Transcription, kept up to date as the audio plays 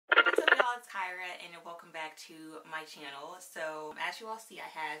Kyra and welcome back to my channel. So as you all see, I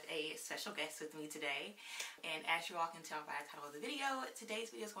have a special guest with me today, and as you all can tell by the title of the video,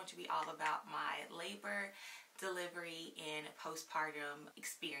 today's video is going to be all about my labor, delivery, and postpartum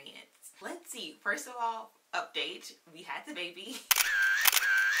experience. Let's see, first of all, update, we had the baby.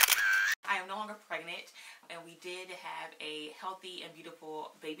 I am no longer pregnant, and we did have a healthy and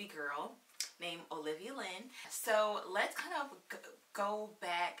beautiful baby girl named Olivia Lynn. So let's kind of go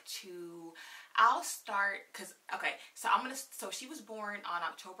back to, I'll start, cause okay, so she was born on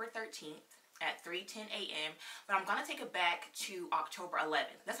October 13th at 3:10 a.m. but I'm gonna take it back to October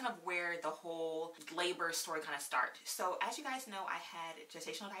 11th. That's kind of where the whole labor story kind of starts. So as you guys know, I had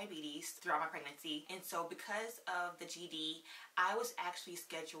gestational diabetes throughout my pregnancy, and so because of the GD, I was actually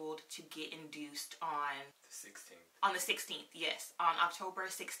scheduled to get induced on the 16th. On the 16th, yes, on October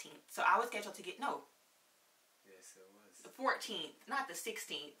 16th. So I was scheduled to get, no. Yes, it was. The 14th, not the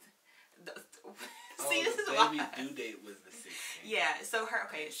 16th. See, this is why. The baby's due date was the 16th.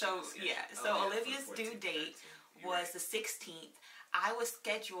 Yeah, so Olivia's due date was the 16th. I was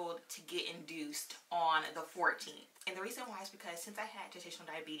scheduled to get induced on the 14th. And the reason why is because since I had gestational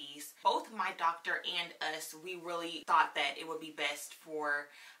diabetes, both my doctor and us, we really thought that it would be best for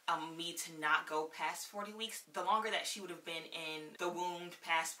me to not go past 40 weeks. The longer that she would have been in the womb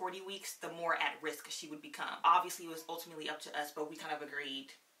past 40 weeks, the more at risk she would become. Obviously, it was ultimately up to us, but we kind of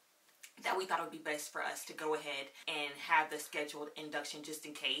agreed that we thought it would be best for us to go ahead and have the scheduled induction just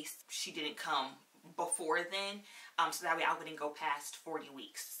in case she didn't come before then, so that way I wouldn't go past 40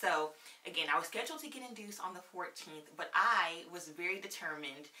 weeks. So again, I was scheduled to get induced on the 14th, but I was very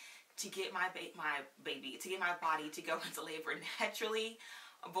determined to get my body to go into labor naturally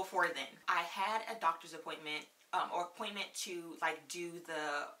before then. I had a doctor's appointment to like do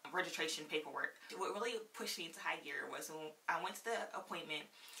the registration paperwork. What really pushed me into high gear was when I went to the appointment,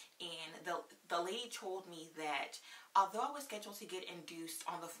 and the lady told me that although I was scheduled to get induced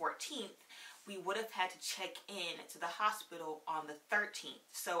on the 14th, we would have had to check in to the hospital on the 13th.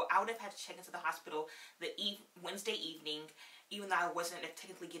 So I would have had to check into the hospital the Wednesday evening, even though I wasn't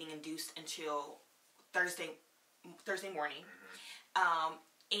technically getting induced until Thursday morning.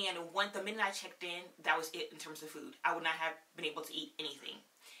 And the minute I checked in, that was it in terms of food. I would not have been able to eat anything.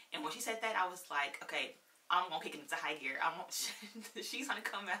 And when she said that, I was like, okay, I'm gonna kick it into high gear. She's gonna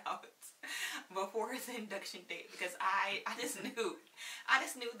come out before the induction date, because I just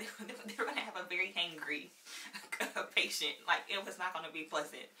knew they were gonna have a very hangry patient. Like, it was not gonna be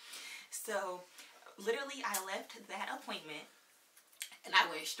pleasant. So literally, I left that appointment and I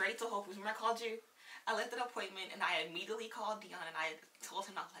went straight to Whole Foods. Remember I called you? I left that appointment and I immediately called Dion and I told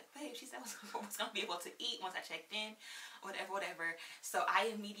him, I was like, babe, she said I was going to be able to eat once I checked in, whatever. So I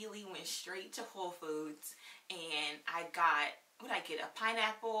immediately went straight to Whole Foods and I got, what did I get? A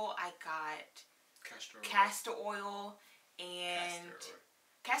pineapple, I got castor oil,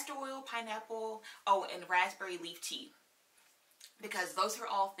 pineapple, and raspberry leaf tea. Because those are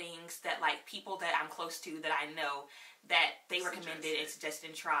all things that, like, people that I'm close to, that I know, that they recommended and suggested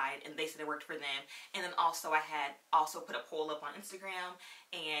and tried, and they said it worked for them. And then also I had put a poll up on Instagram,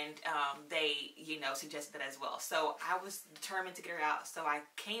 and they, suggested that as well. So I was determined to get her out. So I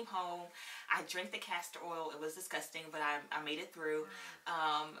came home, I drank the castor oil. It was disgusting, but I made it through.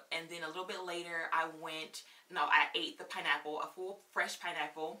 And then a little bit later, I ate the pineapple, a full fresh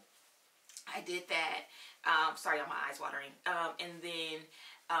pineapple. I did that. Sorry, my eyes watering. And then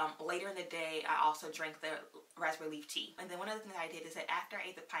later in the day, I also drank the raspberry leaf tea. And then one of the things I did is that after I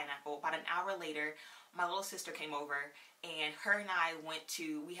ate the pineapple, about an hour later, my little sister came over, and her and I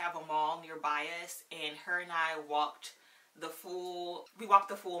we have a mall nearby us, and her and I walked the full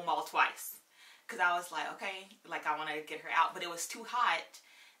mall twice. Because I was like, okay, like, I want to get her out. But it was too hot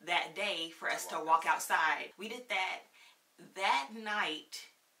that day for us to walk outside. We did that night.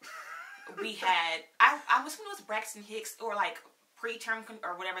 We had, I was when it was Braxton Hicks, or like preterm,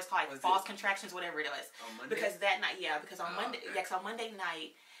 or whatever it's called, like false contractions, whatever it was. On Monday? Because that night, because on Monday, okay. on Monday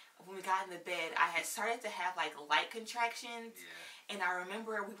night, when we got in the bed, I had started to have like light contractions. Yeah. And I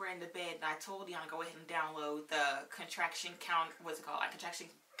remember we were in the bed, and I told Dion to go ahead and download the contraction count, what's it called? Like contraction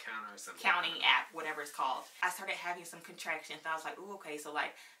counter or something. Counting app, whatever it's called. I started having some contractions, and I was like, ooh, okay, so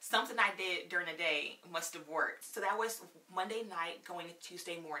like something I did during the day must have worked. So that was Monday night going to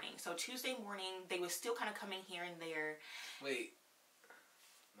Tuesday morning. So Tuesday morning, they were still kind of coming here and there. Wait,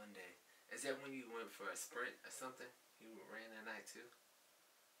 Monday. Is that when you went for a sprint or something? You ran that night too?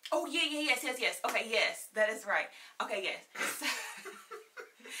 Oh, yes. Okay, yes, that is right. Okay, yes.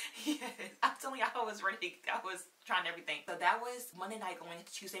 Yes, I'm telling you, I was ready. I was trying everything. So that was Monday night going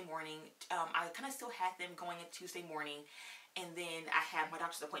into Tuesday morning. I kind of still had them going into Tuesday morning. and then I had my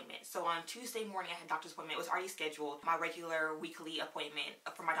doctor's appointment. So on Tuesday morning, I had a doctor's appointment. It was already scheduled. My regular weekly appointment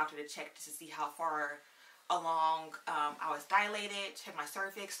for my doctor to check to see how far along I was dilated, check my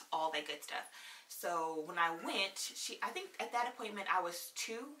cervix, all that good stuff. So when I went, I think at that appointment I was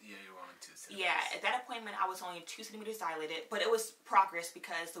 2. Yeah, you were only 2 centimeters. Yeah, at that appointment I was only 2 centimeters dilated, but it was progress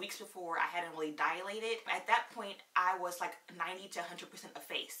because the weeks before I hadn't really dilated. At that point I was like 90 to 100%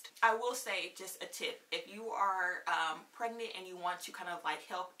 effaced. I will say, just a tip, if you are pregnant and you want to kind of like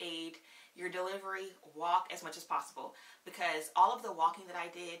help aid your delivery, walk as much as possible, because all of the walking that I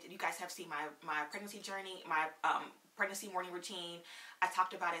did, you guys have seen my pregnancy journey, my pregnancy morning routine. I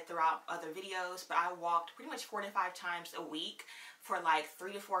talked about it throughout other videos, but I walked pretty much 4 to 5 times a week for like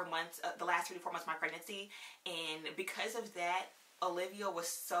 3 to 4 months, the last 3 to 4 months of my pregnancy. And because of that, Olivia was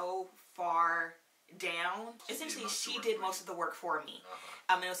so far down. Essentially, she did most of the work for me.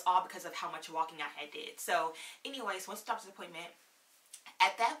 It was all because of how much walking I had did. So anyways, once the doctor's appointment,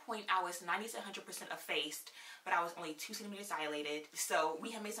 at that point, I was 90 to 100% effaced, but I was only 2 centimeters dilated. So we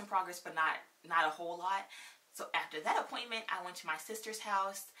had made some progress, but not a whole lot. So after that appointment, I went to my sister's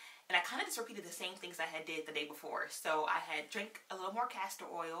house, and I kind of just repeated the same things I had did the day before. So I had drank a little more castor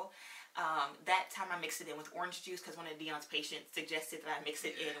oil. That time I mixed it in with orange juice because one of Dion's patients suggested that I mix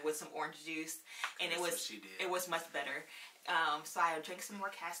it in with some orange juice, and it was much better. So I drank some more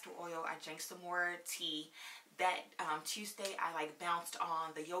castor oil. I drank some more tea. That Tuesday, I like bounced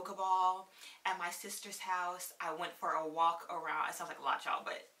on the yoga ball at my sister's house. I went for a walk around. It sounds like a lot, y'all,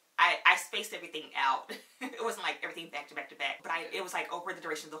 but I spaced everything out. It wasn't like everything back to back to back, but it was like over the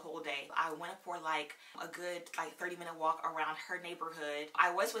duration of the whole day. I went for like a good like 30-minute walk around her neighborhood.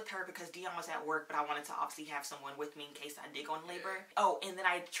 I was with her because Dion was at work, but I wanted to obviously have someone with me in case I did go in labor. Oh, and then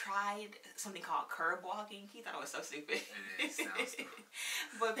I tried something called curb walking. He thought it was so stupid. It sounds stupid.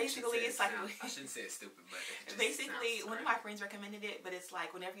 But basically, it's like I shouldn't say it's stupid, but it just basically one of my friends recommended it. But it's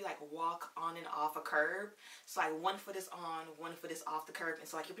like whenever you like walk on and off a curb, so like one foot is on, one foot is off the curb, and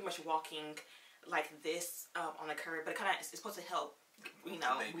so like you're pretty much walking like this on the curb, but it kind of it's supposed to help, you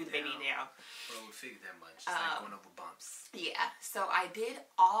know, move the baby down. Well, we figured that much. It's like going over bumps. Yeah. So I did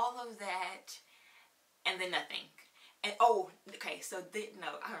all of that, and then nothing. And okay. So then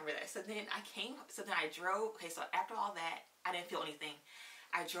I remember that. So then I drove. Okay. So after all that, I didn't feel anything.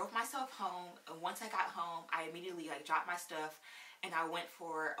 I drove myself home, and once I got home, I immediately like dropped my stuff, and I went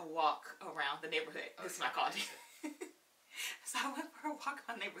for a walk around the neighborhood. This is what I called it. So I went for a walk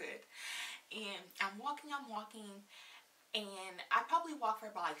around the neighborhood, and I'm walking, and I probably walked for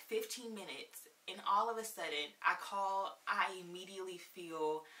about like 15 minutes, and all of a sudden, I immediately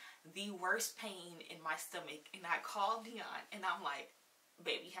feel the worst pain in my stomach, and I called Dion, and I'm like,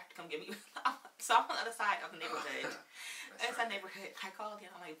 babe, you have to come get me. So I'm on the other side of the neighborhood. That's right. Neighborhood. I called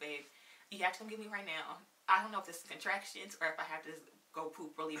Dion, I'm like, babe, you have to come get me right now. I don't know if this is contractions or if I have to just go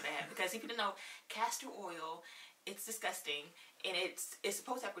poop really bad, because if you didn't know, castor oil, it's disgusting, and it's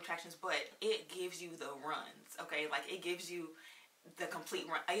supposed to have contractions, but it gives you the runs, okay? Like, it gives you the complete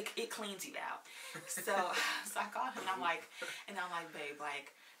run. It cleans you out. So I called him, and I'm like, babe,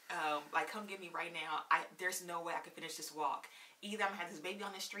 like come get me right now. There's no way I can finish this walk. Either I'm gonna have this baby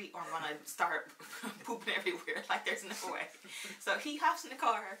on the street, or I'm gonna start pooping everywhere. Like, there's no way. So he hops in the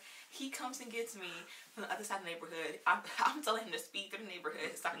car. He comes and gets me from the other side of the neighborhood. I'm telling him to speed through the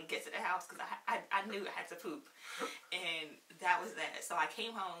neighborhood so I can get to the house, because I knew I had to poop. And that was that. So I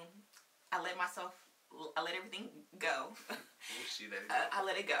came home. I let everything go. I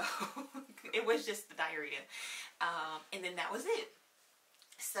let it go. It was just the diarrhea. And then that was it.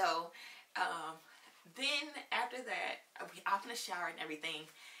 So then after that, we hop in the shower and everything.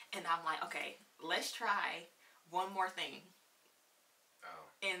 And I'm like, okay, let's try one more thing.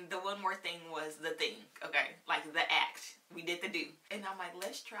 And the one more thing was the thing, okay? Like the act. We did the do. And I'm like,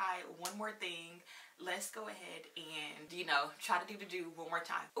 let's try one more thing. Let's go ahead and, try to do the do one more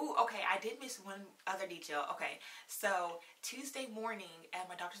time. Ooh, okay, I did miss one other detail. Okay, so Tuesday morning at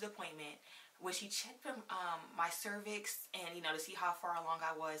my doctor's appointment, when she checked my cervix and, to see how far along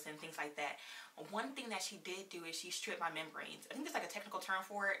I was and things like that, one thing that she did do is she stripped my membranes. I think there's like a technical term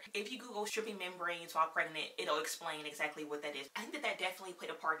for it. If you Google stripping membranes while pregnant, it'll explain exactly what that is. I think that definitely played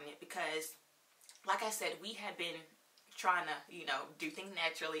a part in it, because, like I said, we had been trying to, do things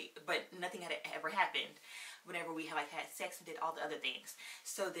naturally, but nothing had ever happened whenever we had sex and did all the other things.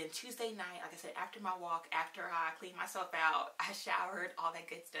 So then Tuesday night, like I said, after my walk, after I cleaned myself out, I showered, all that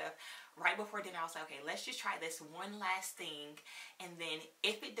good stuff, right before dinner, I was like, okay, let's just try this one last thing, and then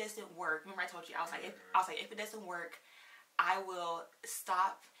if it doesn't work, remember I told you, I was like, if it doesn't work, I will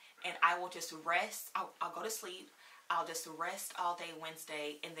stop, and I will just rest. I'll go to sleep. I'll just rest all day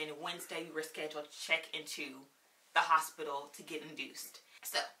Wednesday, and then Wednesday we were scheduled to check into the hospital to get induced.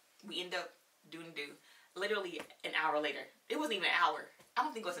 So we end up doing literally an hour later. It wasn't even an hour. I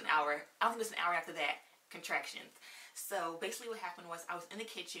don't think it was an hour. I don't think it was an hour after that, contractions. So basically what happened was I was in the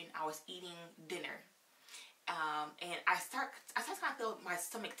kitchen. I was eating dinner. And I start to kind of feel my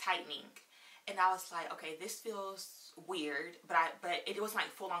stomach tightening. And I was like, okay, this feels weird. But it wasn't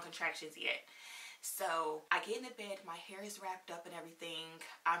like full-on contractions yet. So I get in the bed. My hair is wrapped up and everything.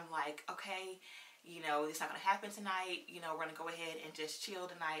 I'm like, okay, you know, it's not going to happen tonight. You know, we're going to go ahead and just chill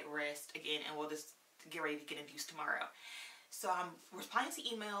tonight, rest again, and we'll just get ready to get induced tomorrow. So I'm replying to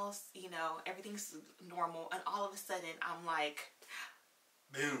emails, you know, everything's normal, and all of a sudden I'm like,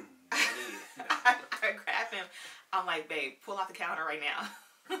 boom. I grab him. I'm like, babe, pull out the counter right now.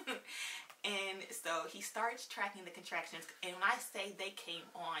 And so he starts tracking the contractions, and when I say they came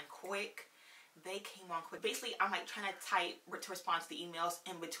on quick, basically I'm like trying to type to respond to the emails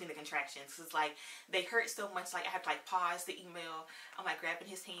in between the contractions. It's like they hurt so much, like I have to like pause the email. I'm like grabbing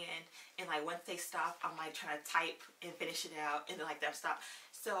his hand, and like once they stop, I'm like trying to type and finish it out, and then like them stop.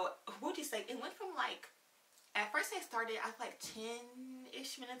 So what would you say? It went from like, at first they started I feel like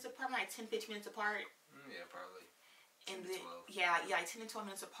 10-ish minutes apart, like 10-15 minutes apart. Yeah, probably. 10 and then 12. Yeah, like 10 and 12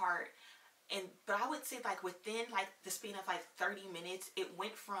 minutes apart. But I would say like within like the span of like 30 minutes, it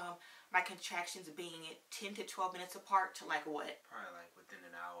went from my contractions being 10 to 12 minutes apart to like what? Probably like within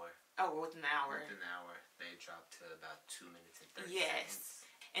an hour. Oh, within an hour. Within an hour, they dropped to about 2 minutes and 30 seconds. Yes.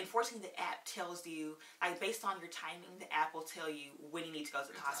 And fortunately, the app tells you, like based on your timing, the app will tell you when you need to go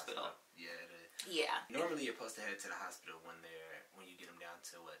to the hospital. Yeah, it is. Yeah. Normally, you're supposed to head to the hospital when you get them down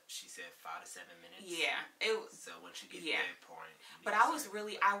to what she said, 5 to 7 minutes. Yeah. So once you get to that point. But I was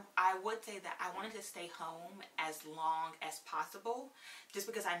really, I would say that I wanted to stay home as long as possible, just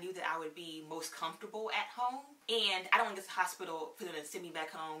because I knew that I would be most comfortable at home, and I don't want to get to the hospital for them to send me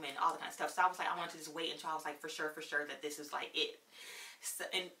back home and all that kind of stuff. So I was like, I wanted to just wait until I was like for sure that this is like it. So,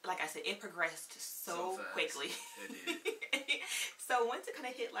 and like I said, it progressed so quickly. It did. So once it kind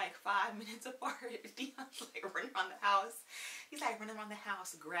of hit like 5 minutes apart, Dion's like running around the house. He's like running around the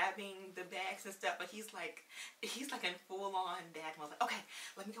house, grabbing the bags and stuff. But he's like in full on dad mode. Like, okay,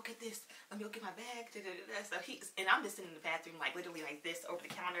 let me go get this. Let me go get my bag. So and I'm just sitting in the bathroom, like literally like this over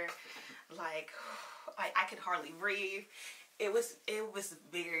the counter, like I could hardly breathe. It was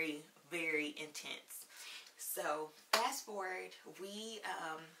very, very intense. So fast forward, we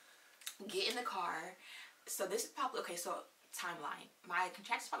get in the car. So this is probably, okay, so timeline. My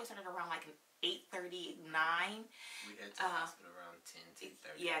contractions probably started around like 8:30, 9. We head to the hospital around 10,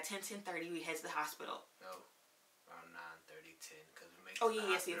 10:30. Yeah, 10:30 we head to the hospital. No, around 9:30, 10, because we make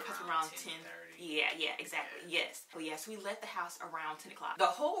the hospital around 10. 10:30. Yeah, exactly. Yeah. Yes. So yes, we left the house around 10 o'clock. The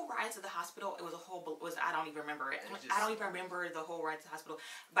whole ride to the hospital, I don't even remember it. I don't even remember the whole ride to the hospital.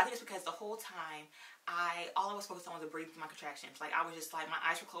 But I think it's because the whole time, all I was focused on was to breathe through my contractions. Like I was just like, my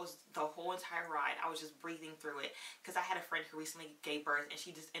eyes were closed the whole entire ride. I was just breathing through it. Because I had a friend who recently gave birth,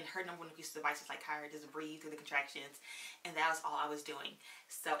 and her number one piece of advice is like, Kyra, just breathe through the contractions. And that was all I was doing.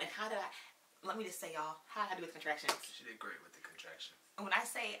 So, and let me just say, y'all, how did I do with contractions? She did great with the contractions. When I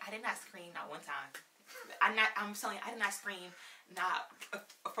say I did not scream not one time. I'm telling you, I did not scream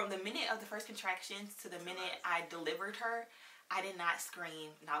from the minute of the first contractions to the minute I delivered her. I did not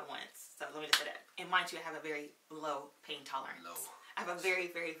scream not once. So let me just say that. And mind you, I have a very low pain tolerance. I have a very,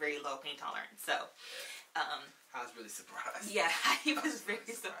 very, very low pain tolerance. So, I was really surprised. Yeah, I was very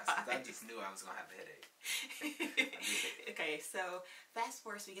surprised. I just knew I was going to have a headache. Okay, so fast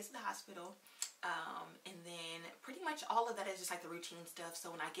forward, so we get to the hospital. And then pretty much all of that is just like the routine stuff.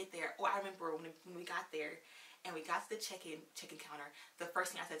 So when I get there, I remember when we got there and we got to the check-in counter, the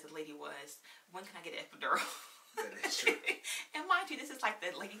first thing I said to the lady was, when can I get an epidural? That is true. And mind you, this is like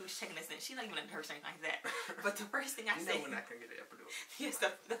the lady who's checking us in. She's not even a nurse or anything like that. But the first thing I say, when I can get an epidural. Yes,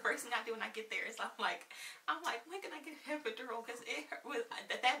 the first thing I do when I get there is I'm like, when can I get an epidural? Because it was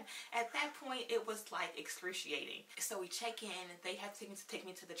at that point it was like excruciating. So we check in. They have to take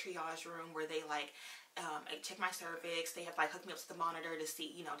me to the triage room where they like check my cervix. They have like hooked me up to the monitor to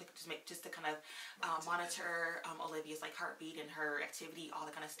see, just to kind of monitor Olivia's like heartbeat and her activity, all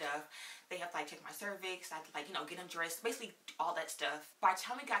that kind of stuff. They have to like check my cervix. I have to like get undressed, basically all that stuff. By the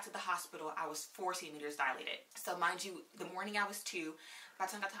time we got to the hospital, I was 4 centimeters dilated. So mind you, the morning I was 2. By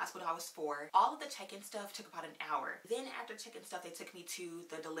the time I got to the hospital, I was 4. All of the check-in stuff took about an hour. Then after check-in stuff, they took me to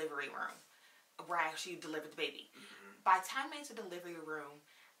the delivery room where I actually delivered the baby. Mm-hmm. By the time I went to the delivery room,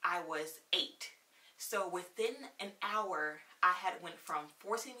 I was 8. So within an hour, I had went from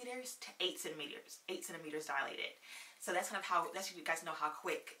 4 centimeters to 8 centimeters. 8 centimeters dilated. So that's kind of how, that's you guys know how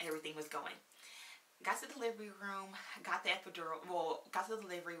quick everything was going. got to the delivery room, got the epidural. Well, got to the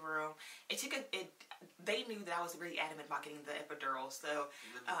delivery room. They knew that I was really adamant about getting the epidural. So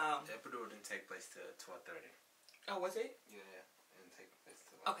the epidural didn't take place till 12:30. Oh, was it? Yeah, it didn't take place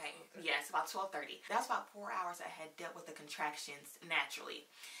till. Okay, yeah, it's about 12:30. That's about 4 hours I had dealt with the contractions naturally.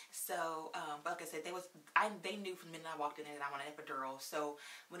 So, but like I said, they knew from the minute I walked in there that I wanted an epidural. So,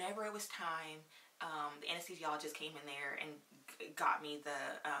 whenever it was time, the anesthesiologist came in there and got me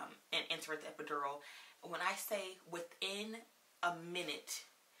and inserted the epidural. When I say within a minute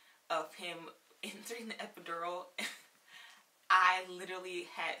of him inserting the epidural, I literally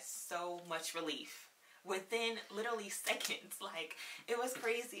had so much relief. Within literally seconds. Like, it was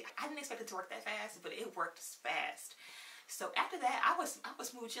crazy. I didn't expect it to work that fast, but it worked fast. So after that, I was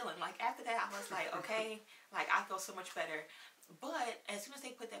smooth chilling. Like, after that, I was like, okay, like, I feel so much better. But as soon as they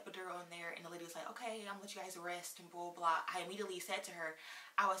put that epidural in there and the lady was like, okay, I'm gonna let you guys rest and blah, blah, I immediately said to her,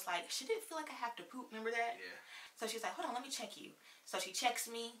 I was like, should it feel like I have to poop? Remember that? Yeah. So she's like, hold on, let me check you. So she checks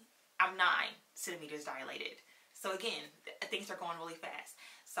me. I'm 9 centimeters dilated. So again, things are going really fast.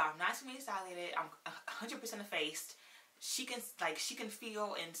 So I'm 9 centimeters dilated. I'm 100% effaced. She can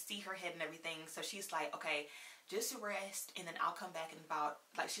feel and see her head and everything. So she's like, okay, just rest, and then I'll come back in about,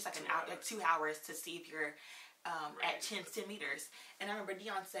 like, she's like 2 hours to see if you're at 10 centimeters. And I remember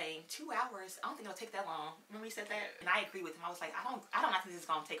Dion saying, 2 hours? I don't think it'll take that long. Remember he said that? Yeah. And I agree with him. I was like, I don't think this is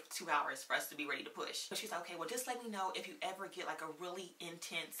gonna take 2 hours for us to be ready to push. So she's like, okay, well, just let me know if you ever get like a really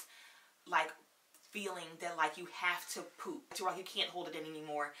intense, like, feeling that like you have to poop, to like you can't hold it in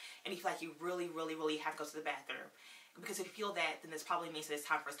anymore, and you feel like you really, really, really have to go to the bathroom. Because if you feel that, then this probably means that it's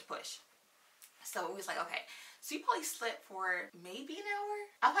time for us to push. So we was like, okay. So you probably slept for maybe an hour.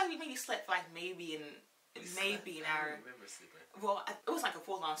 I probably maybe slept for like maybe an hour. I don't remember sleeping. Well, it was like a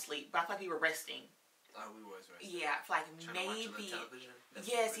full-on sleep, but I felt like we were resting. Oh, we was resting. Yeah, for like maybe.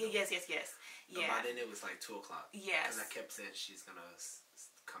 Yes. Yeah. By then it was like 2 o'clock. Yes. Because I kept saying she's gonna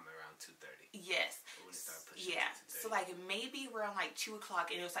come around 2:30. Yes. But when it started pushing, yeah. So like maybe around like 2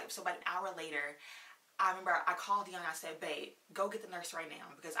 o'clock, and it was like, so about an hour later, I remember I called Dion and I said, babe, go get the nurse right now,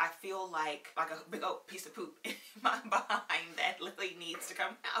 because I feel like a big old piece of poop in my behind that literally needs to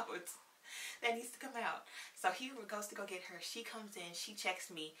come out. That needs to come out. So he goes to go get her. She comes in. She checks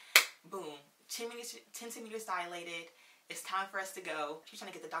me. Boom. 10 centimeters dilated. It's time for us to go. She's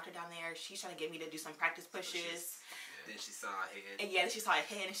trying to get the doctor down there. She's trying to get me to do some practice pushes. Then she saw her head. And yeah, then she saw her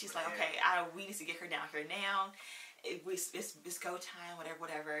head, and she's like, okay, we need to get her down here now. It's go time,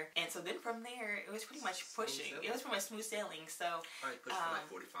 whatever. And so then from there, it was pretty much pushing. It was pretty much smooth sailing. So probably pushed for like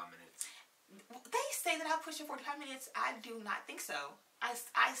 45 minutes. They say that I push for 45 minutes. I do not think so.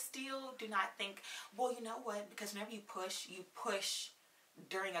 I still do not think. Well, you know what? Because whenever you push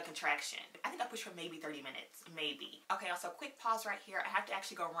during a contraction. I think I pushed for maybe 30 minutes. Maybe. Okay, also quick pause right here. I have to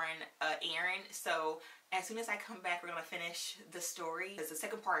actually go run an errand. So as soon as I come back, we're going to finish the story. Because the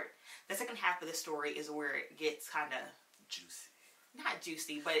second half of the story is where it gets kind of juicy. Not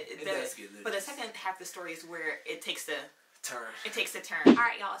juicy, but the second half of the story is where it takes the turn. It takes a turn.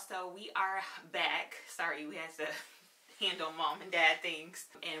 Alright, y'all, so we are back. Sorry, we had to handle mom and dad things,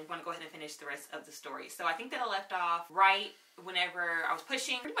 and we're gonna go ahead and finish the rest of the story. So I think that I left off right whenever I was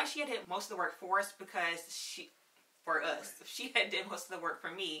pushing. Pretty much she had did most of the work for us because she had did most of the work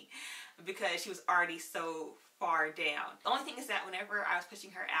for me because she was already so far down. The only thing is that whenever I was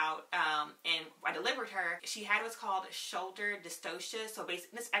pushing her out and I delivered her, she had what's called shoulder dystocia. So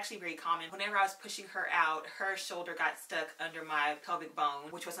basically, it's actually very common. Whenever I was pushing her out, her shoulder got stuck under my pelvic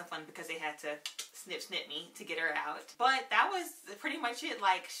bone, which wasn't fun because they had to snip me to get her out. But that was pretty much it.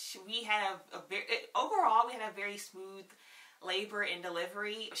 Like, we had overall we had a very smooth labor and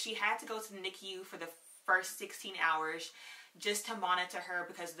delivery. She had to go to the NICU for the first 16 hours just to monitor her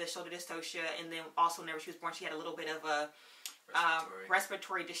because of the shoulder dystocia, and then also whenever she was born, she had a little bit of a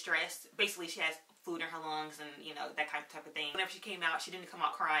respiratory distress. Basically, she has fluid in her lungs and, you know, that kind of type of thing. Whenever she came out, she didn't come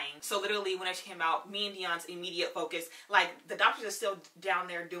out crying. So literally, whenever she came out, me and Dion's immediate focus, like, the doctors are still down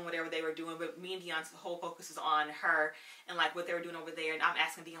there doing whatever they were doing, but me and Dion's whole focus is on her and, like, what they were doing over there. And I'm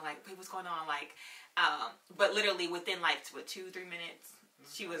asking Dion, like, wait, what's going on? Like, but literally within, like, 2-3 minutes,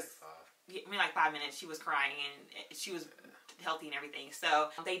 she was, like 5 minutes, she was crying and she was healthy and everything. So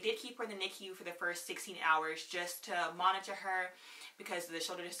they did keep her in the NICU for the first 16 hours just to monitor her because of the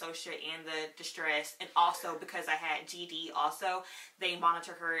shoulder dystocia and the distress, and also because I had GD also, they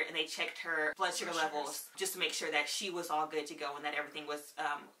monitored her and they checked her blood sugar levels just to make sure that she was all good to go and that everything was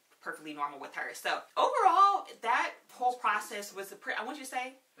perfectly normal with her. So overall, that whole process was I want you to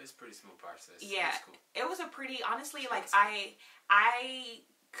say? It's a pretty smooth process. Yeah. Cool. It was a pretty, honestly, like, I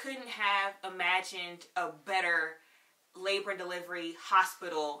couldn't have imagined a better labor and delivery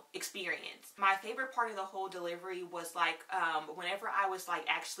hospital experience. My favorite part of the whole delivery was like whenever I was like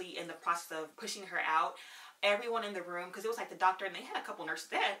actually in the process of pushing her out, everyone in the room, because it was like the doctor and they had a couple nurses,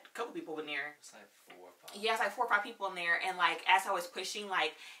 they had a couple people in there. It's like 4 or 5. Yeah, it's like 4 or 5 people in there, and like as I was pushing,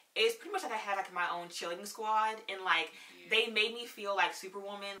 like it's pretty much like I had like my own cheerleading squad, and like they made me feel like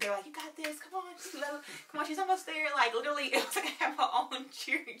Superwoman. They're like, you got this, come on, come on, she's almost there. Like literally, it was like I had my own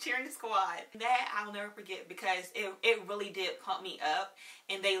cheering squad. That I'll never forget, because it really did pump me up,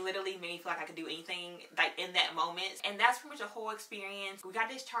 and they literally made me feel like I could do anything like in that moment. And that's pretty much a whole experience. We got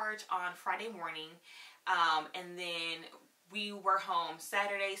discharged on Friday morning, and then we were home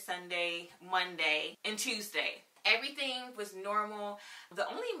Saturday, Sunday, Monday, and Tuesday. Everything was normal. The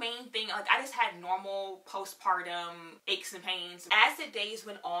only main thing, like I just had normal postpartum aches and pains. As the days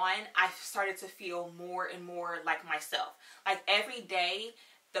went on, I started to feel more and more like myself. Like every day,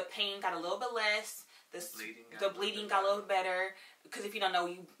 the pain got a little bit less. The bleeding got a little better. Because if you don't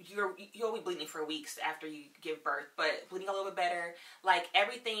know, you'll be bleeding for weeks after you give birth. But bleeding got a little bit better. Like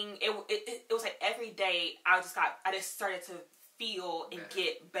everything, it was like every day I just started to feel and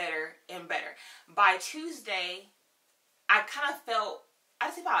get better and better. By Tuesday, I kind of felt,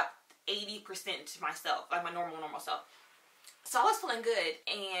 I'd say about 80% to myself, like my normal self. So I was feeling good,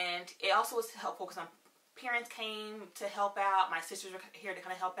 and it also was helpful because my parents came to help out, my sisters were here to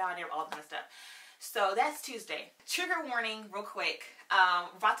kind of help out, and all that kind of stuff. So that's Tuesday. Trigger warning real quick.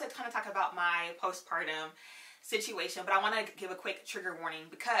 About to kind of talk about my postpartum situation, but I want to give a quick trigger warning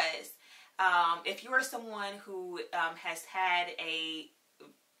because if you are someone who has had a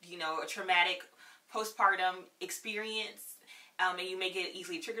traumatic postpartum experience, and you may get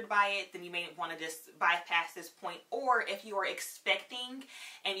easily triggered by it, then you may want to just bypass this point. Or if you are expecting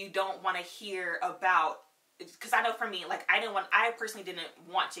and you don't want to hear about, because I know for me, like I personally didn't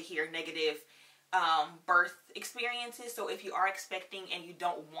want to hear negative birth experiences. So if you are expecting and you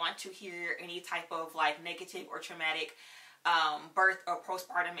don't want to hear any type of like negative or traumatic birth or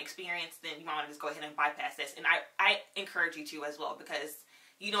postpartum experience, then you might want to just go ahead and bypass this. And I encourage you to as well, because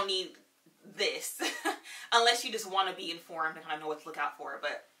you don't need this unless you just want to be informed and kind of know what to look out for.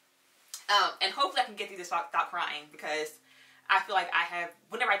 But and hopefully I can get through this without crying, because I feel like I have,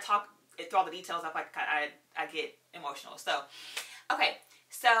 whenever I talk through all the details, I get emotional. So okay,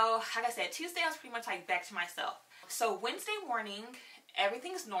 so like I said, Tuesday I was pretty much like back to myself. So Wednesday morning,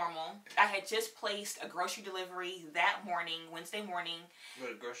 everything's normal. I had just placed a grocery delivery that morning, Wednesday morning.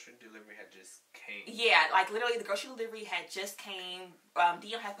 Well, the grocery delivery had just came. Yeah, like literally the grocery delivery had just came.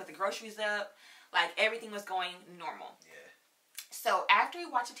 Dion had put the groceries up. Like everything was going normal. Yeah. So after we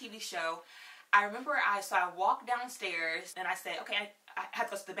watched a TV show, I remember I walked downstairs and I said, okay, I have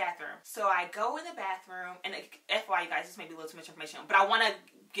to go to the bathroom. So I go in the bathroom, and FYI, you guys, this may be a little too much information, but I want to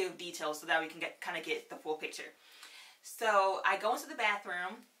give details so that we can kind of get the full picture. So I go into the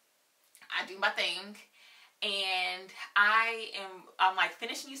bathroom, I do my thing, and I'm like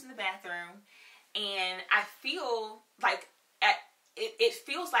finishing using the bathroom, and I feel like it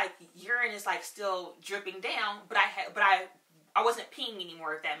feels like urine is like still dripping down, but I wasn't peeing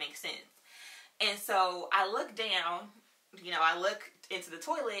anymore, if that makes sense. And so I look down, I look into the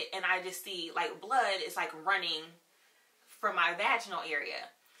toilet, and I just see like blood is like running from my vaginal area.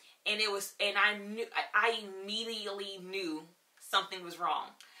 And I immediately knew something was wrong.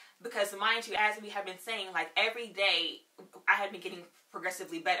 Because mind you, as we have been saying, like every day I had been getting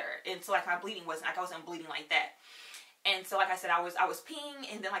progressively better. And so like my bleeding I wasn't bleeding like that. And so like I said, I was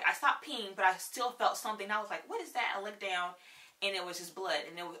peeing, and then like I stopped peeing, but I still felt something. I was like, what is that? I looked down, and it was just blood.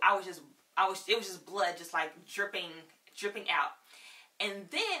 And it was just blood just like dripping out. And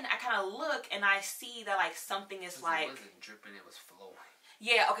then I kind of look, and I see that like something is like, it wasn't dripping, it was flowing.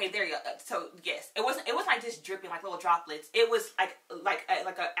 Yeah, okay, there you go. So yes, it wasn't like just dripping like little droplets. It was like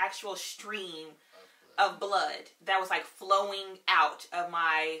an actual stream of blood that was like flowing out of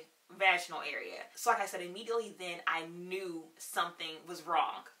my vaginal area. So like I said, immediately then I knew something was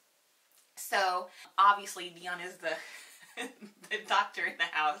wrong. So obviously Dion is the doctor in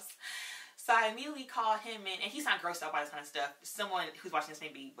the house. So I immediately called him in, and he's not grossed out by this kind of stuff. Someone who's watching this may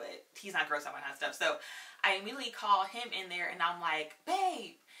be, but he's not grossed out by that kind of stuff. So I immediately call him in there, and I'm like,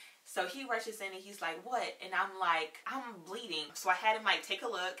 babe. So he rushes in, and he's like, what? And I'm like, I'm bleeding. So I had him like take a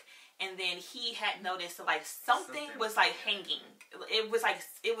look, and then he had noticed that like something was like hanging. It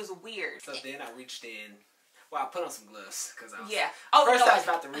was weird. So then I reached in. Well, I put on some gloves because I was. Yeah. I was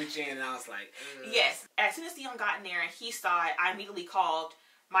about to reach in, and I was like, ugh. Yes. As soon as Dion got in there and he saw it, I immediately called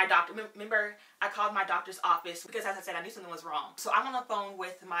my doctor. Remember, I called my doctor's office because, as I said, I knew something was wrong. So I'm on the phone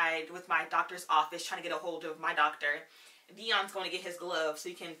with my doctor's office trying to get a hold of my doctor. Dion's going to get his glove so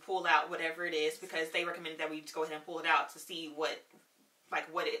he can pull out whatever it is, because they recommend that we just go ahead and pull it out to see what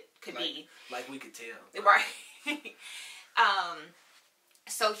it could be. Like we could tell. Right.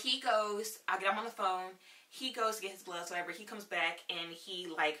 So he goes, I get him on the phone, he goes to get his gloves, whatever, he comes back and he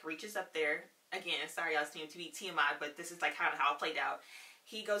like reaches up there, again, sorry y'all seem to be TMI, but this is like kind of how it played out.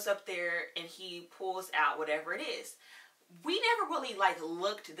 He goes up there and he pulls out whatever it is. We never really like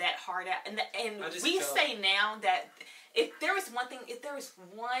looked that hard at, and we say now that if there was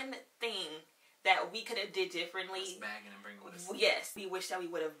one thing that we could have did differently, bagging and bring it with us. Yes, we wish that we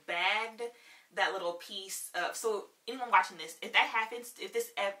would have bagged that little piece of. So anyone watching this, if that happens,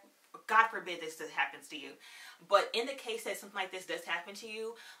 God forbid this happens to you, but in the case that something like this does happen to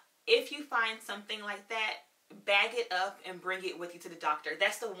you, if you find something like that, bag it up and bring it with you to the doctor.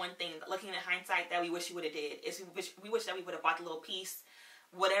 That's the one thing, looking in hindsight, that we wish we would have did, is we wish that we would have bought the little piece,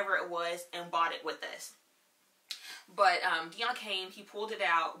 whatever it was, and bought it with us. But Dion came, he pulled it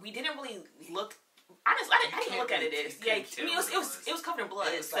out. We didn't really look. I didn't look at it. I mean, it was covered in blood.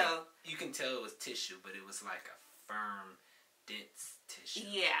 So like, you can tell it was tissue, but it was like a firm, dense tissue.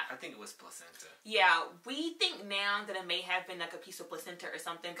 Yeah, I think it was placenta. Yeah, we think now that it may have been like a piece of placenta or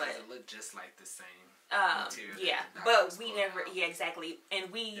something, but it looked just like the same material. Yeah, but we never. Yeah, exactly, and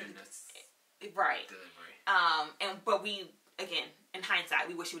we right. Delivery. But we, again, in hindsight,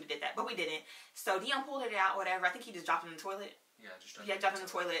 we wish we would have did that, but we didn't. So Dion pulled it out, whatever. I think he just dropped it in the toilet. Yeah, just dropped it in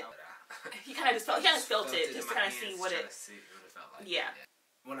the toilet. He kind of just felt it just to kind of see what it felt like. Yeah.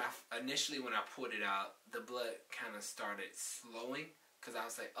 When I pulled it out, the blood kind of started slowing, because I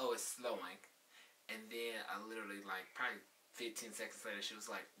was like, oh, it's slowing. And then I literally, like, probably 15 seconds later, she was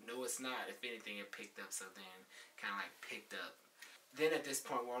like, no, it's not. If anything, it picked up. So then kind of like picked up. Then at this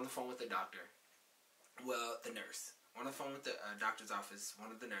point, we're on the phone with the doctor. Well, the nurse. We're on the phone with the doctor's office,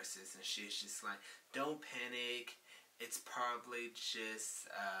 one of the nurses, and she's just like, don't panic. It's probably just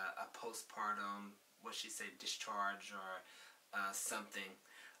a postpartum, what she say, discharge or something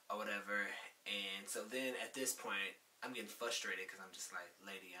or whatever. And so then at this point, I'm getting frustrated because I'm just like,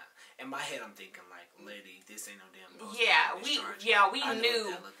 lady, in my head I'm thinking like, lady, this ain't no damn postpartum discharge. We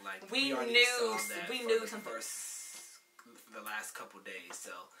knew. Like. We knew something. The last couple days,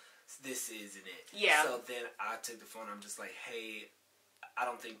 so this isn't it. Yeah. So then I took the phone. I'm just like, hey, I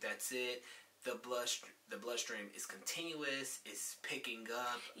don't think that's it. The bloodstream is continuous. It's picking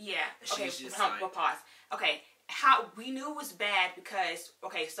up. Yeah. And she's just like, pause. Okay. How we knew it was bad because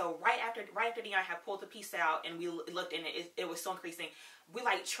so right after Dion had pulled the piece out and we looked in it was still increasing. We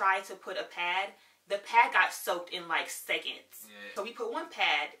like tried to put a pad. The pad got soaked in like seconds. Yeah. So we put one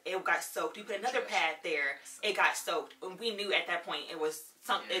pad, it got soaked. We put another pad there, it got soaked. And we knew at that point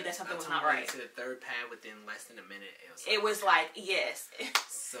that something was not right. To the third pad within less than a minute. It was like yes.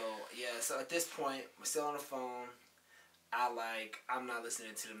 So yeah, so at this point we're still on the phone. I'm not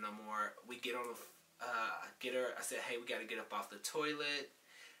listening to them no more. We get on the get her. I said, hey, we got to get up off the toilet.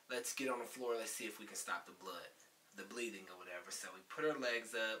 Let's get on the floor. Let's see if we can stop the bleeding or whatever. So we put her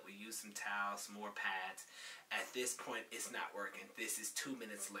legs up. We use some towels, some more pads. At this point, it's not working. This is 2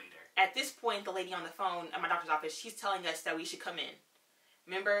 minutes later. At this point, the lady on the phone at my doctor's office, she's telling us that we should come in.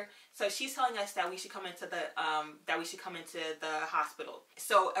 Remember? So she's telling us that we should come into the hospital.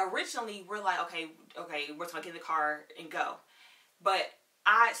 So originally we're like, okay, we're just gonna get in the car and go. But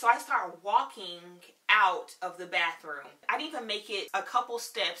I started walking out of the bathroom. I didn't even make it a couple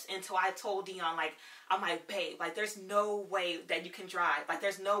steps until I told Dion, I'm like, babe, there's no way that you can drive.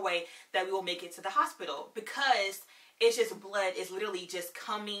 There's no way that we will make it to the hospital because it's just blood is literally just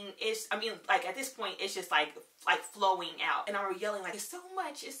coming. At this point, it's just like flowing out. And I were yelling it's so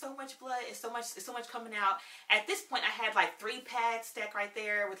much blood, it's so much coming out. At this point, I had 3 pads stacked right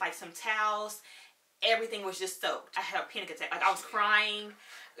there with some towels. Everything was just soaked. I had a panic attack. I was crying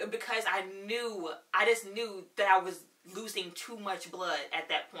because I just knew that I was losing too much blood at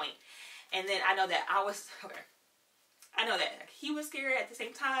that point. And then I know that he was scared at the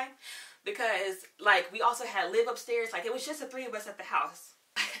same time because we also had Liv upstairs. It was just the 3 of us at the house.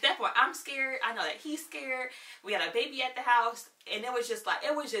 At that point, I'm scared. I know that he's scared. We had a baby at the house, and it was just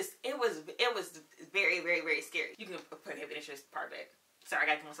it was very, very, very scary. You can put an interest part of it. Sorry, I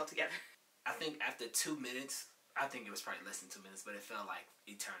got to get myself together. I think after 2 minutes, I think it was probably less than 2 minutes, but it felt like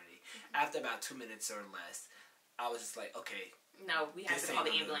eternity. Mm-hmm. After about 2 minutes or less, I was just like, okay. No, we have to call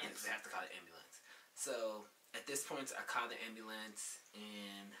the ambulance. We have to call the ambulance. So at this point, I called the ambulance,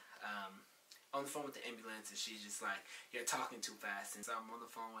 and on the phone with the ambulance, and she's just like, "You're talking too fast." And so I'm on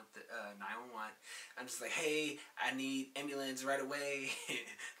the phone with the 911. I'm just like, "Hey, I need ambulance right away."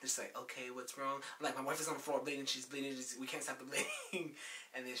 They're just like, "Okay, what's wrong?" I'm like, "My wife is on the floor bleeding. She's bleeding. We can't stop the bleeding."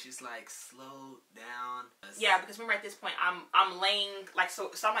 And then she's like, "Slow down." Yeah, because remember at this point, I'm laying like so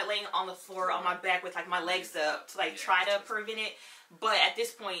I'm like laying on the floor on my back with like my legs up to like try to prevent it. But at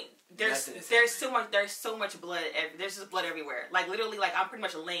this point, there's so much blood. There's just blood everywhere. Like literally, like I'm pretty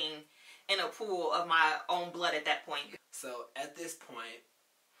much laying in a pool of my own blood at that point. So at this point,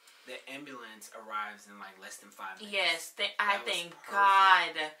 the ambulance arrives in like less than 5 minutes. Yes, I thank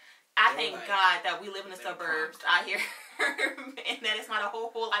God. I thank God that we live in the suburbs out here, and that it's not a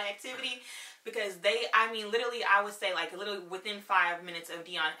whole lot of activity. Because literally, I would say like literally within 5 minutes of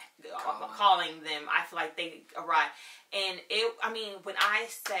Dion calling them, I feel like they arrived. And when I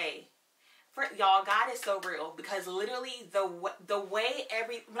say, y'all, God is so real, because literally the way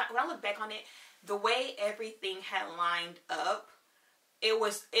when I look back on it, the way everything had lined up, it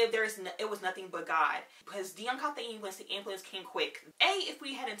was nothing but God. Because Dion caught the ambulance came quick. If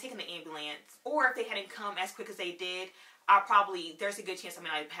we hadn't taken the ambulance, or if they hadn't come as quick as they did, there's a good chance I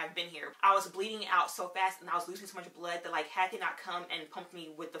might have been here. I was bleeding out so fast, and I was losing so much blood that like had they not come and pumped me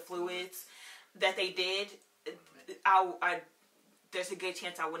with the fluids that they did, there's a good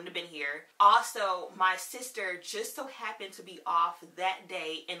chance I wouldn't have been here. Also, my sister just so happened to be off that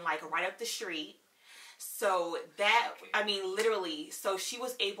day and like right up the street. So that, literally, so she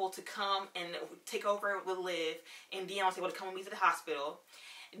was able to come and take over with Liv, and Dion was able to come with me to the hospital.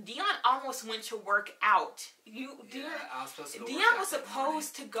 Dion almost went to work out. I was supposed to go Dion was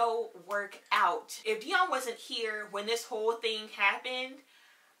supposed to go work out. If Dion wasn't here when this whole thing happened,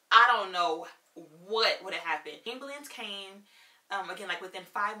 I don't know what would have happened. Ambulance came, again, like within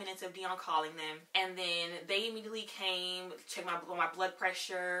 5 minutes of Dion calling them, and then they immediately came, checked my blood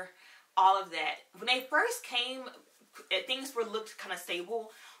pressure, all of that. When they first came, things looked kind of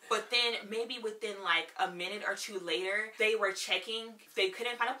stable. But then maybe within like a minute or two later, they were checking. They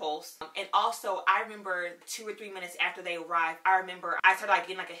couldn't find a pulse. And also, I remember 2 or 3 minutes after they arrived, I started like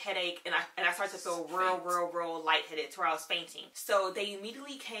getting like a headache, and I started to feel real lightheaded to where I was fainting. So they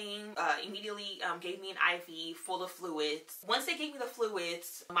immediately came, gave me an IV full of fluids. Once they gave me the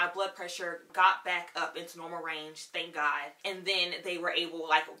fluids, my blood pressure got back up into normal range, thank God. And then they were able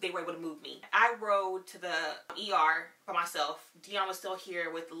to move me. I rode to the ER by myself. Dion was still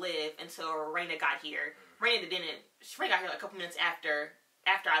here with Liv until Raina got here. Raina got here like a couple minutes after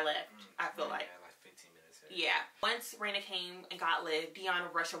I left. I feel like 15 minutes. Yeah. Once Raina came and got Liv, Dion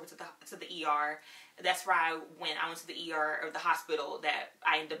rushed over to the ER. That's where I went. I went to the ER, or the hospital that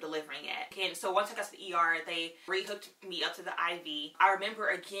I ended up delivering at. And so once I got to the ER, they rehooked me up to the IV. I remember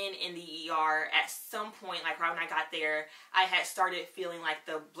again in the ER, at some point, like right when I got there, I had started feeling like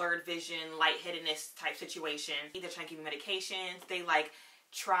the blurred vision, lightheadedness type situation. Either trying to give me medications, they like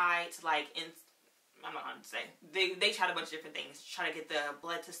tried to I'm not going to say. They tried a bunch of different things. Try to get the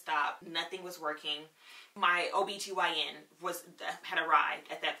blood to stop. Nothing was working. My OBGYN had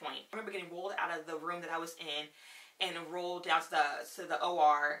arrived at that point. I remember getting rolled out of the room that I was in and rolled down to the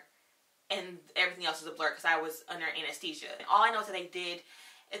OR, and everything else was a blur because I was under anesthesia. And all I know is that they did,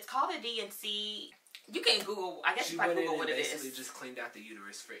 it's called a D&C. You can Google, I guess you probably Google what it is. She basically just cleaned out the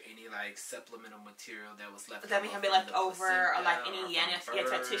uterus for any like supplemental material that was left over. That may have been left over, or like any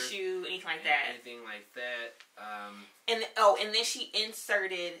anesthetic tissue, anything like that. Anything like that. And then she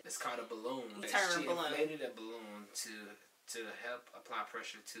inserted. It's called a balloon. She inflated a balloon to help apply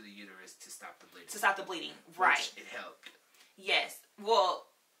pressure to the uterus to stop the bleeding. Right. Which it helped. Yes. Well.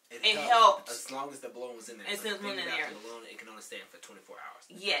 It helped. helped. As long as the balloon was in there. As long as the balloon in there. The balloon, it can only stay in for 24 hours.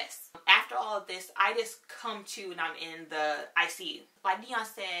 Yes. After all of this, I just come to and I'm in the ICU. Like Dion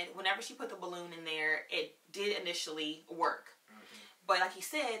said, whenever she put the balloon in there, it did initially work. Mm-hmm. But like he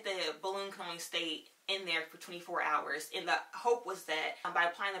said, the balloon can only stay in there for 24 hours. And the hope was that by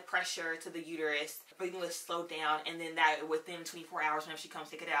applying the pressure to the uterus, bleeding would slow down, and then that within 24 hours, whenever she comes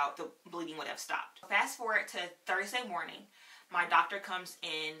to take it out, the bleeding would have stopped. Fast forward to Thursday morning. My doctor comes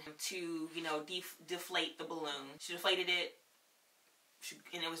in to, deflate the balloon. She deflated it,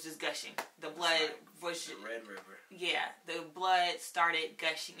 and it was just gushing. The blood was... The Red River. Yeah, the blood started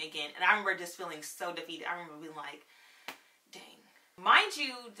gushing again. And I remember just feeling so defeated. I remember being like, dang. Mind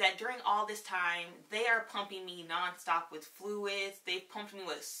you, that during all this time, they are pumping me nonstop with fluids. They've pumped me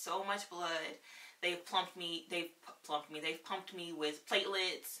with so much blood. They've pumped me with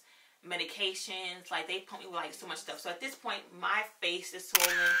platelets, medications, like they pumped me with like so much stuff. So at this point, my face is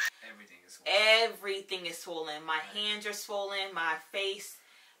swollen. Everything is swollen. Everything is swollen. My hands are swollen. My face,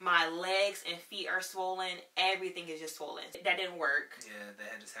 My legs and feet are swollen. Everything is just swollen. That didn't work. Yeah, they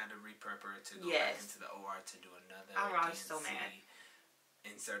just had to repurpose her to go back into the OR to do another. I was so mad.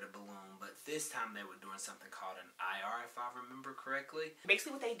 Insert a balloon, but this time they were doing something called an IR, if I remember correctly.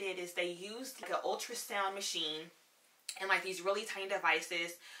 Basically, what they did is they used like an ultrasound machine and like these really tiny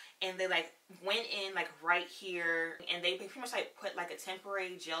devices, and they like went in like right here, and they pretty much like put like a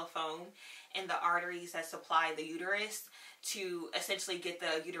temporary gel foam in the arteries that supply the uterus to essentially get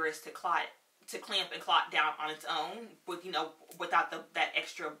the uterus to clamp and clot down on its own, with without that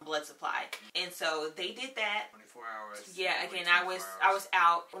extra blood supply. And so they did that. 24 hours. Yeah, again, I was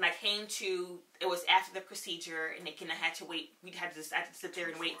out when I came to. It was after the procedure, and again, I had to wait. I had to sit there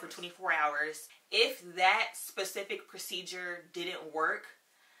and wait for 24 hours. If that specific procedure didn't work,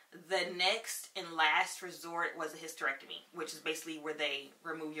 the next and last resort was a hysterectomy, which is basically where they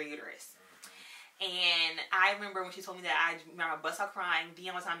remove your uterus. And I remember when she told me that, I bust out crying.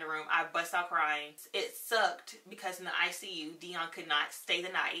 Dion was in the room. I bust out crying. It sucked because in the ICU, Dion could not stay the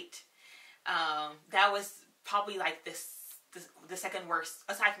night. That was probably like the second worst,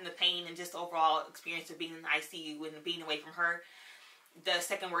 aside from the pain and just the overall experience of being in the ICU and being away from her. The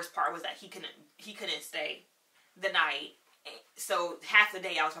second worst part was that he couldn't stay the night. So half the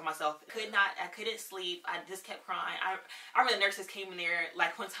day I was by myself. I couldn't sleep. I just kept crying. I remember the nurses came in there,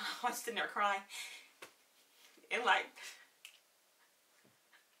 like one time I was sitting there crying. And like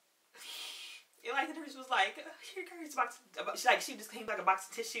the nurse was like, here, here's a box. She just came like a box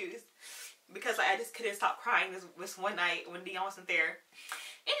of tissues. Because I just couldn't stop crying this one night when Dion wasn't there.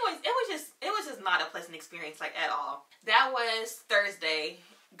 Anyways, it was just not a pleasant experience like at all. That was Thursday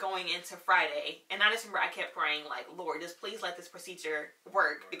going into Friday, and I just remember I kept praying like, Lord, just please let this procedure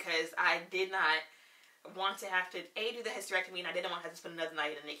work, because I did not want to have to do the hysterectomy, and I didn't want to have to spend another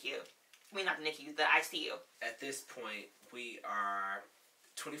night in the NICU. I mean, not the NICU, the ICU. At this point, we are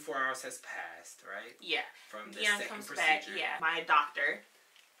 24 hours has passed, right? Yeah. From the Dion second comes procedure. back. Yeah. My doctor,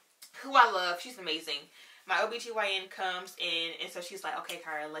 who I love, she's amazing. My OBGYN comes in, and so she's like, okay,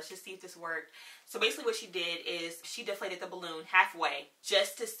 Kyra, let's just see if this worked. So basically what she did is she deflated the balloon halfway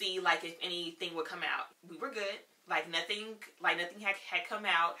just to see like if anything would come out. We were good. Nothing had come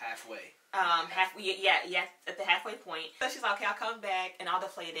out. Halfway. Yeah, at the halfway point. So she's like, okay, I'll come back and I'll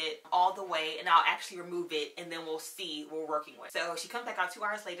deflate it all the way, and I'll actually remove it, and then we'll see what we're working with. So she comes back out 2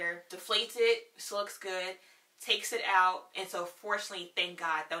 hours later, deflates it, she looks good, takes it out, and so fortunately, thank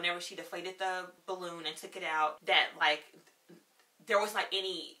God, that whenever she deflated the balloon and took it out, that like there was not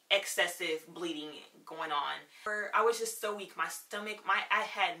any excessive bleeding going on. I was just so weak. My stomach, I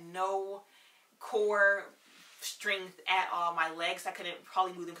had no core strength at all. My legs, I couldn't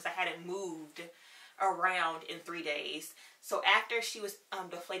probably move them because I hadn't moved around in 3 days. So after she was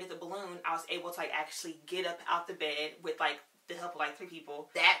deflated the balloon, I was able to like actually get up out the bed with like the help of like 3 people.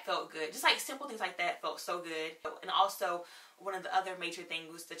 That felt good. Just like simple things like that felt so good. And also one of the other major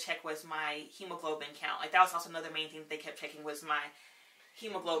things to check was my hemoglobin count. Like that was also another main thing that they kept checking was my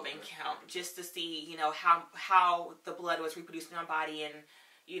hemoglobin count, just to see, how the blood was reproducing in my body, and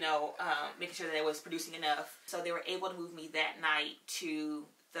making sure that it was producing enough. So they were able to move me that night to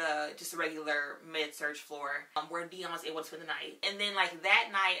just a regular med-surg floor, where Dion was able to spend the night. And then like that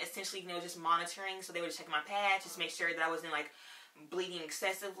night, essentially, just monitoring. So they would check my pads, just make sure that I wasn't like bleeding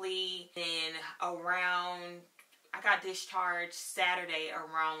excessively. Then I got discharged Saturday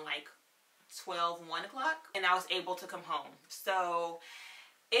around like 1 o'clock, and I was able to come home. So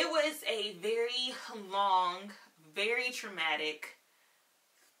it was a very long, very traumatic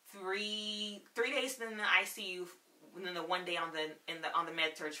 3 days in the ICU, and then the 1 day on the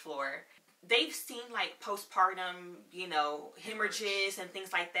med-surg floor. They've seen like postpartum, hemorrhages and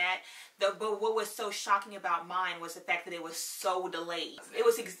things like that. But what was so shocking about mine was the fact that it was so delayed. It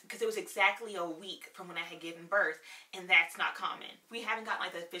was because it was exactly a week from when I had given birth, and that's not common. We haven't gotten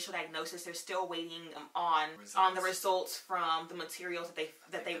like the official diagnosis. They're still waiting on the results from the materials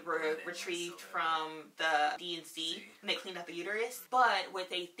that they retrieved from the D&C when they cleaned out the uterus. But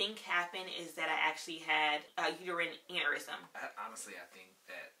what they think happened is that I actually had a uterine aneurysm. Honestly, I think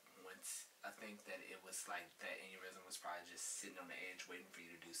that it was like that aneurysm was probably just sitting on the edge waiting for you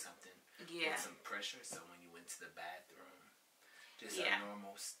to do something with some pressure. So when you went to the bathroom, just a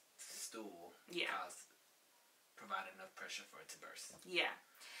normal stool provided enough pressure for it to burst. Yeah.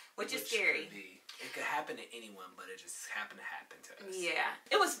 Which is scary. It could happen to anyone, but it just happened to happen to us. Yeah.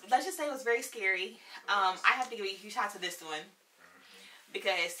 Let's just say it was very scary. I have to give a huge shout out to this one.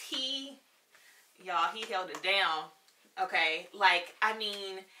 Because he held it down. Okay?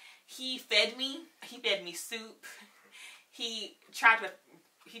 He fed me. He fed me soup. He tried to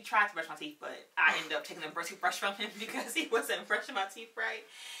he tried to brush my teeth, but I ended up taking the toothbrush from him because he wasn't brushing my teeth right.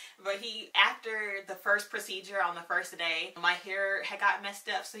 But after the first procedure on the first day, my hair had got messed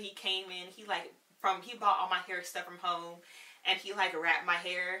up, so he came in, he bought all my hair stuff from home, and he wrapped my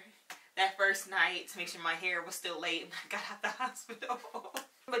hair that first night to make sure my hair was still laid when I got out the hospital.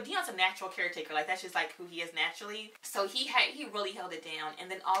 But Dion's a natural caretaker. That's just who he is naturally. So he really held it down.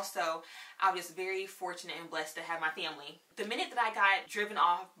 And then also, I was very fortunate and blessed to have my family. The minute that I got driven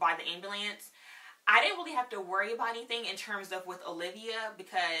off by the ambulance, I didn't really have to worry about anything in terms of with Olivia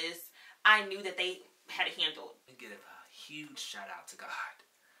because I knew that they had it handled. We give a huge shout out to God.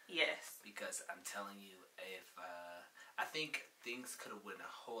 Yes. Because I'm telling you, I think things could have went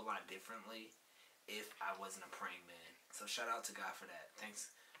a whole lot differently if I wasn't a praying man. So shout out to God for that. Thanks,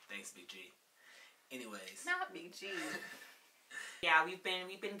 Big G. Anyways. Not Big G. Yeah, we've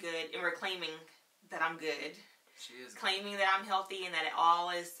been good, and we're claiming that I'm good. She is claiming that I'm healthy and that all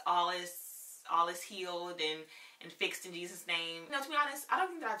is healed and fixed in Jesus' name. To be honest, I don't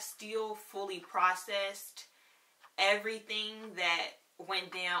think that I've still fully processed everything that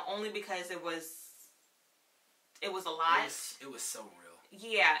went down, only because it was a lot. It was so real.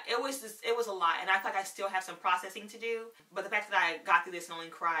 Yeah, it was a lot, and I feel like I still have some processing to do. But the fact that I got through this and only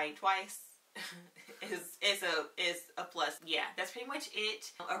cried twice is a plus. Yeah, that's pretty much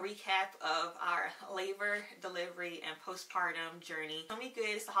it. A recap of our labor, delivery, and postpartum journey. It's me good.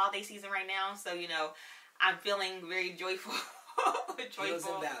 It's the holiday season right now, so I'm feeling very joyful. Hills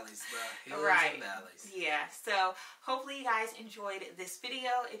and valleys, bro. Hills and valleys. Yeah. So hopefully you guys enjoyed this video.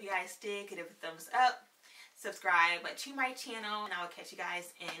 If you guys did, give it a thumbs up. Subscribe to my channel, and I will catch you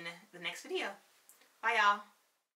guys in the next video. Bye, y'all.